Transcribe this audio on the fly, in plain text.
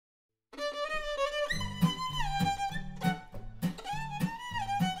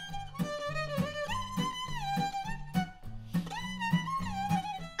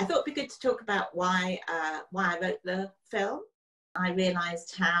talk about why I wrote the film. I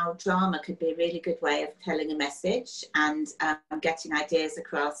realised how drama could be a really good way of telling a message and getting ideas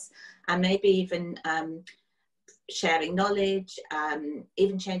across, and maybe even sharing knowledge,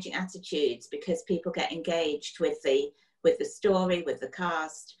 even changing attitudes, because people get engaged with the story, with the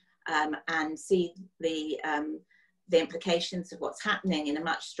cast, and see the implications of what's happening in a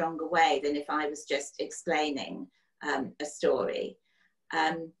much stronger way than if I was just explaining a story.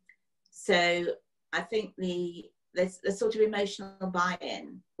 So I think there's a sort of emotional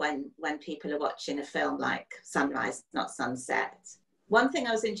buy-in when people are watching a film like Sunrise, Not Sunset. One thing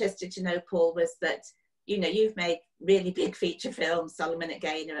I was interested to know, Paul, was that, you know, you've made really big feature films, Solomon at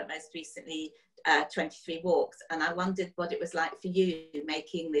Gaenor, and most recently 23 Walks, and I wondered what it was like for you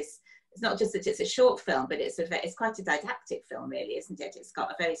making this. It's not just that it's a short film, but it's quite a didactic film, really, isn't it? It's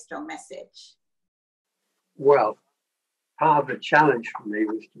got a very strong message. Well, part of the challenge for me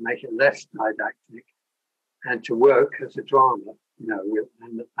was to make it less didactic and to work as a drama, you know,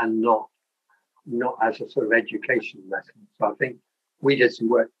 and not as a sort of education lesson. So I think we did some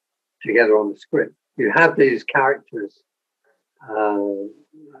work together on the script. You have these characters,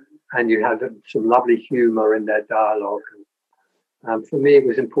 and you had some lovely humour in their dialogue. And for me, it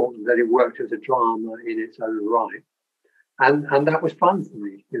was important that it worked as a drama in its own right. And that was fun for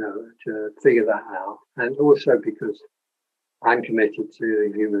me, you know, to figure that out. And also because I'm committed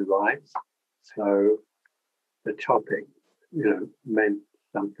to human rights. So the topic, you know, meant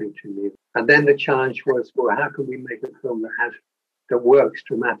something to me. And then the challenge was, well, how can we make a film that works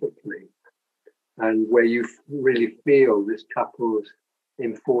dramatically and where you really feel this couple's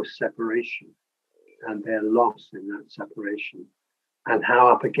enforced separation and their loss in that separation, and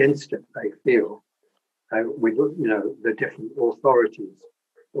how up against it they feel with, you know, the different authorities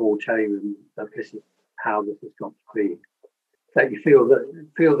all telling them that this is how this has got to be. That you feel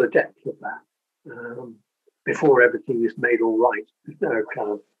the depth of that before everything is made all right. There's no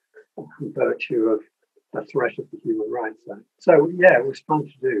kind of virtue of a threat of the Human Rights Act. So yeah, it was fun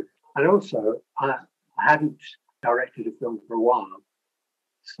to do. And also, I hadn't directed a film for a while,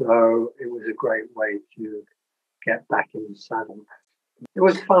 so it was a great way to get back in the saddle. It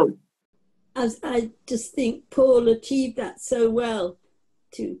was fun. As I just think Paul achieved that so well,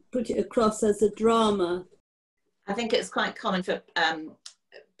 to put it across as a drama. I think it's quite common for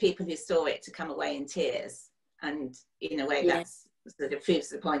people who saw it to come away in tears, and in a way that's sort of proves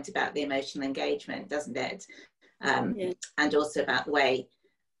the point about the emotional engagement, doesn't it? And also about the way,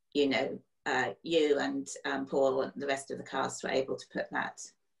 you know, you and Paul and the rest of the cast were able to put that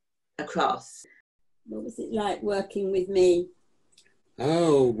across. What was it like working with me?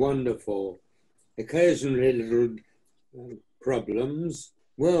 Oh, wonderful. Occasionally little problems.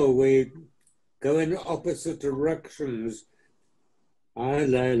 Well, we go in opposite directions.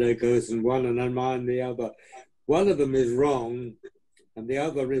 Leila goes in one and then mine the other. One of them is wrong and the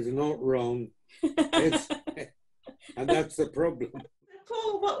other is not wrong. And that's the problem.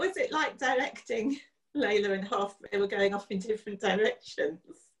 Paul, what was it like directing Leila and Hoff? They were going off in different directions.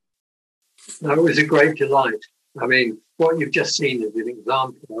 No, it was a great delight. I mean, what you've just seen is an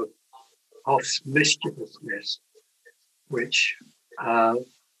example of Hoff's mischievousness, which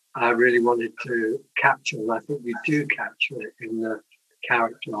I really wanted to capture. And I think you do capture it in the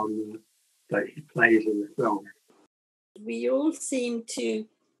character that he plays in the film. We all seemed to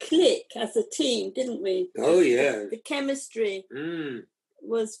click as a team, didn't we? Oh, yeah. The chemistry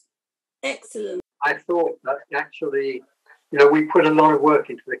was excellent. I thought that actually, you know, we put a lot of work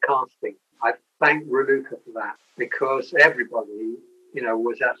into the casting. I thank Raluca for that, because everybody, you know,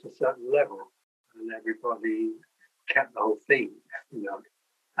 was at a certain level and everybody kept the whole thing, you know,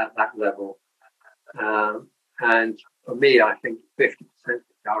 at that level. And for me, I think 50% of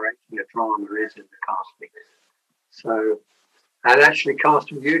directing a drama is in the casting. So, and actually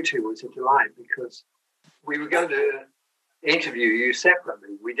casting you two was a delight, because we were going to interview you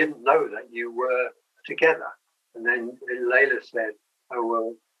separately. We didn't know that you were together. And then Leila said, oh,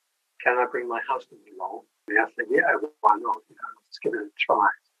 well, can I bring my husband along? And I said, yeah, why not? You know, let's give it a try.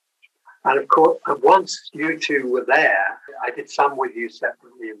 And of course, once you two were there, I did some with you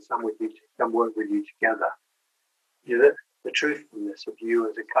separately and some work with you together. You know, the truthfulness of you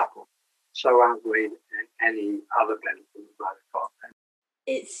as a couple so outweighed any other benefit you might have got.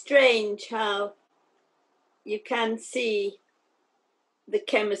 It's strange how you can see the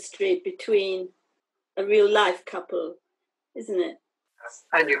chemistry between a real life couple, isn't it?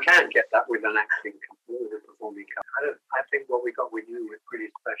 And you can get that with an acting couple, with a performing couple. I think what we got with you was pretty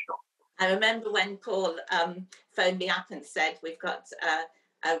special. I remember when Paul phoned me up and said, we've got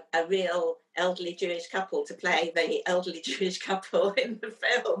a real elderly Jewish couple to play the elderly Jewish couple in the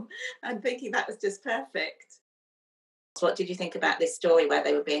film, and thinking that was just perfect. What did you think about this story where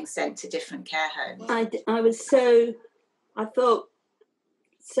they were being sent to different care homes? I thought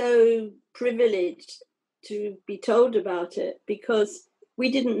so privileged to be told about it, because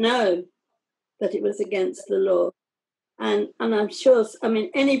we didn't know that it was against the law. And I'm sure, I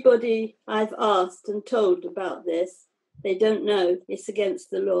mean, anybody I've asked and told about this, they don't know it's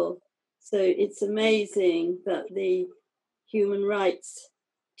against the law. So it's amazing that the human rights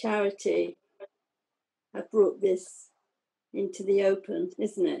charity have brought this into the open,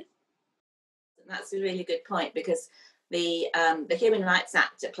 isn't it? That's a really good point, because the Human Rights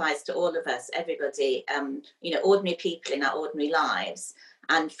Act applies to all of us, everybody, ordinary people in our ordinary lives.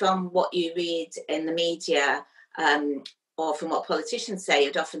 And from what you read in the media, or from what politicians say,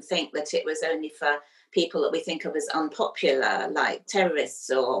 you'd often think that it was only for people that we think of as unpopular, like terrorists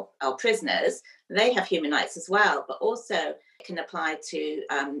or prisoners. They have human rights as well, but also it can apply to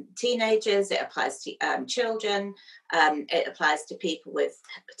teenagers, it applies to children, it applies to people with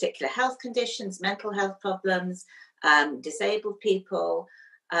particular health conditions, mental health problems, disabled people.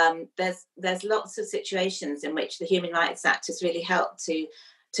 There's lots of situations in which the Human Rights Act has really helped to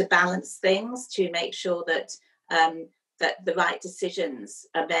balance things, to make sure that that the right decisions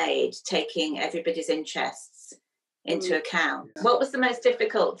are made, taking everybody's interests into account. What was the most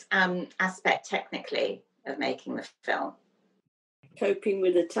difficult aspect technically of making the film? Coping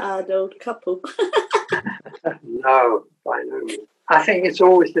with a tired old couple. No, by no means. I think it's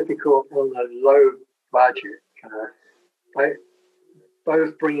always difficult on a low budget,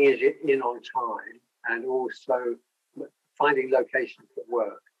 both bringing it in on time and also finding locations that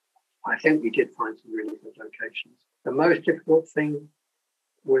work. I think we did find some really good locations. The most difficult thing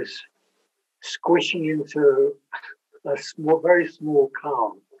was squishing into a very small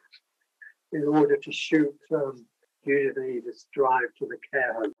car in order to shoot. Usually just drive to the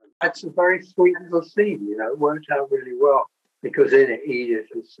care home. That's a very sweet little scene, it worked out really well, because in it Edith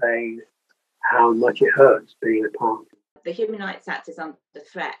is saying how much it hurts being a part. The Human Rights Act is under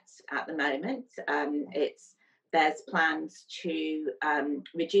threat at the moment. There's plans to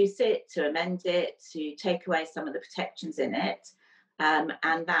reduce it, to amend it, to take away some of the protections in it.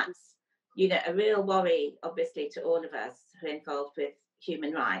 And that's, a real worry, obviously, to all of us who are involved with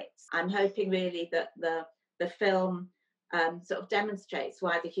human rights. I'm hoping really that the film sort of demonstrates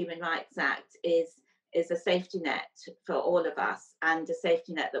why the Human Rights Act is a safety net for all of us, and a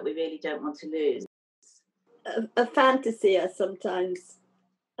safety net that we really don't want to lose. A fantasy I sometimes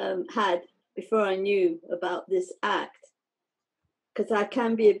had before I knew about this act, because I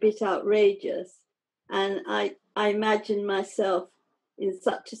can be a bit outrageous, and I imagine myself in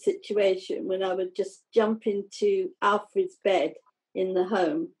such a situation when I would just jump into Alfred's bed in the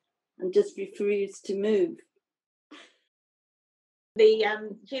home and just refuse to move. The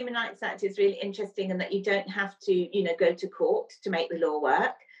Human Rights Act is really interesting in that you don't have to, go to court to make the law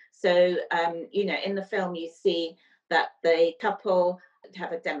work. So, in the film you see that the couple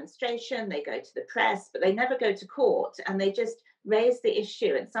have a demonstration, they go to the press, but they never go to court, and they just raise the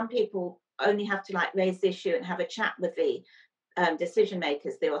issue. And some people only have to raise the issue and have a chat with the decision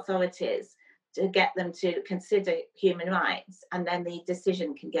makers, the authorities, to get them to consider human rights, and then the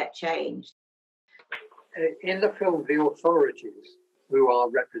decision can get changed. In the film, the authorities, who are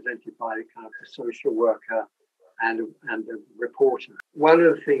represented by kind of a social worker and a reporter, one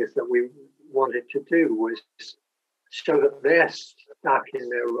of the things that we wanted to do was show that they're stuck in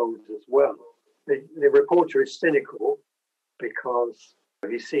their roles as well. The reporter is cynical because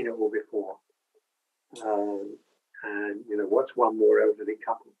he's seen it all before. And, what's one more elderly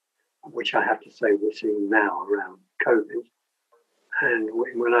couple, which I have to say we're seeing now around COVID. And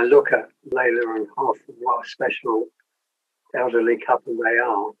when I look at Leila and Hoffman, what a special elderly couple they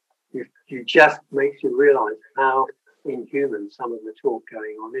are, you just makes you realise how inhuman some of the talk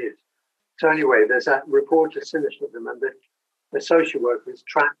going on is. So anyway, there's that reporter cynicism, and the social worker is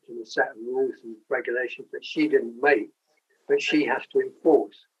trapped in a set of rules and regulations that she didn't make, but she has to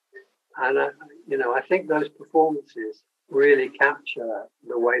enforce. And, I think those performances really capture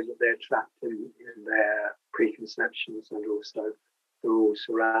the way that they're trapped in their preconceptions and also the rules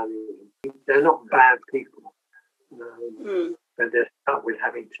surrounding them. They're not bad people, but they're stuck with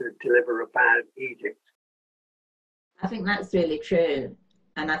having to deliver a bad edict. I think that's really true.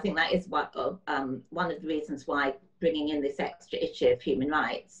 And I think that is one of the reasons why bringing in this extra issue of human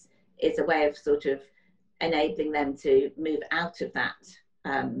rights is a way of sort of enabling them to move out of that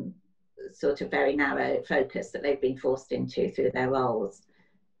sort of very narrow focus that they've been forced into through their roles.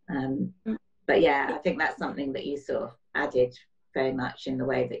 But yeah, I think that's something that you sort of added very much in the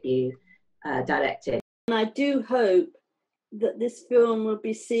way that you directed. And I do hope that this film will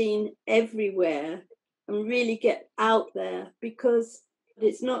be seen everywhere and really get out there, because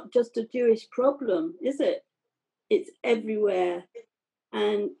it's not just a Jewish problem, is it? It's everywhere,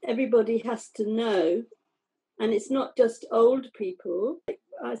 and everybody has to know. And it's not just old people.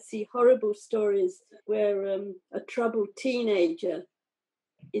 I see horrible stories where a troubled teenager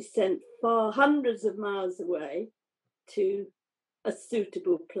is sent far, hundreds of miles away to a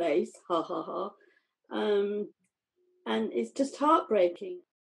suitable place, ha ha ha. And it's just heartbreaking.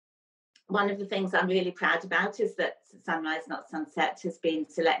 One of the things I'm really proud about is that Sunrise Not Sunset has been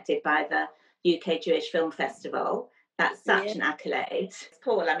selected by the UK Jewish Film Festival. That's such an accolade.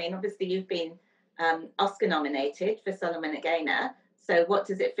 Paul, I mean, obviously you've been Oscar nominated for Solomon and Gaenor. So what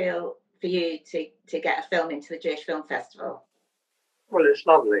does it feel for you to get a film into the Jewish Film Festival? Well, it's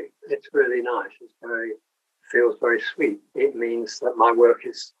lovely. It's really nice. Feels very sweet. It means that my work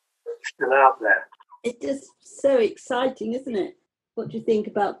is still out there. It's just so exciting, isn't it? What do you think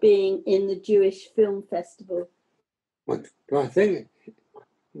about being in the Jewish Film Festival? What do I think?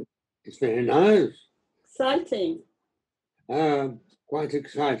 It's very nice. Exciting. Quite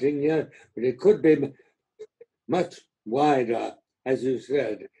exciting, yeah. But it could be much wider, as you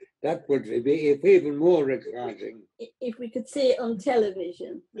said. That would be even more exciting. If we could see it on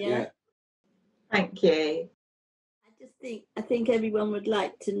television, yeah? Thank you. I think everyone would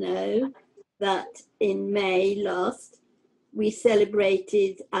like to know that in May last, we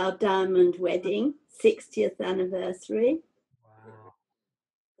celebrated our diamond wedding, 60th anniversary. Wow.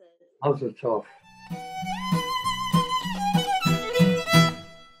 Mazel tov.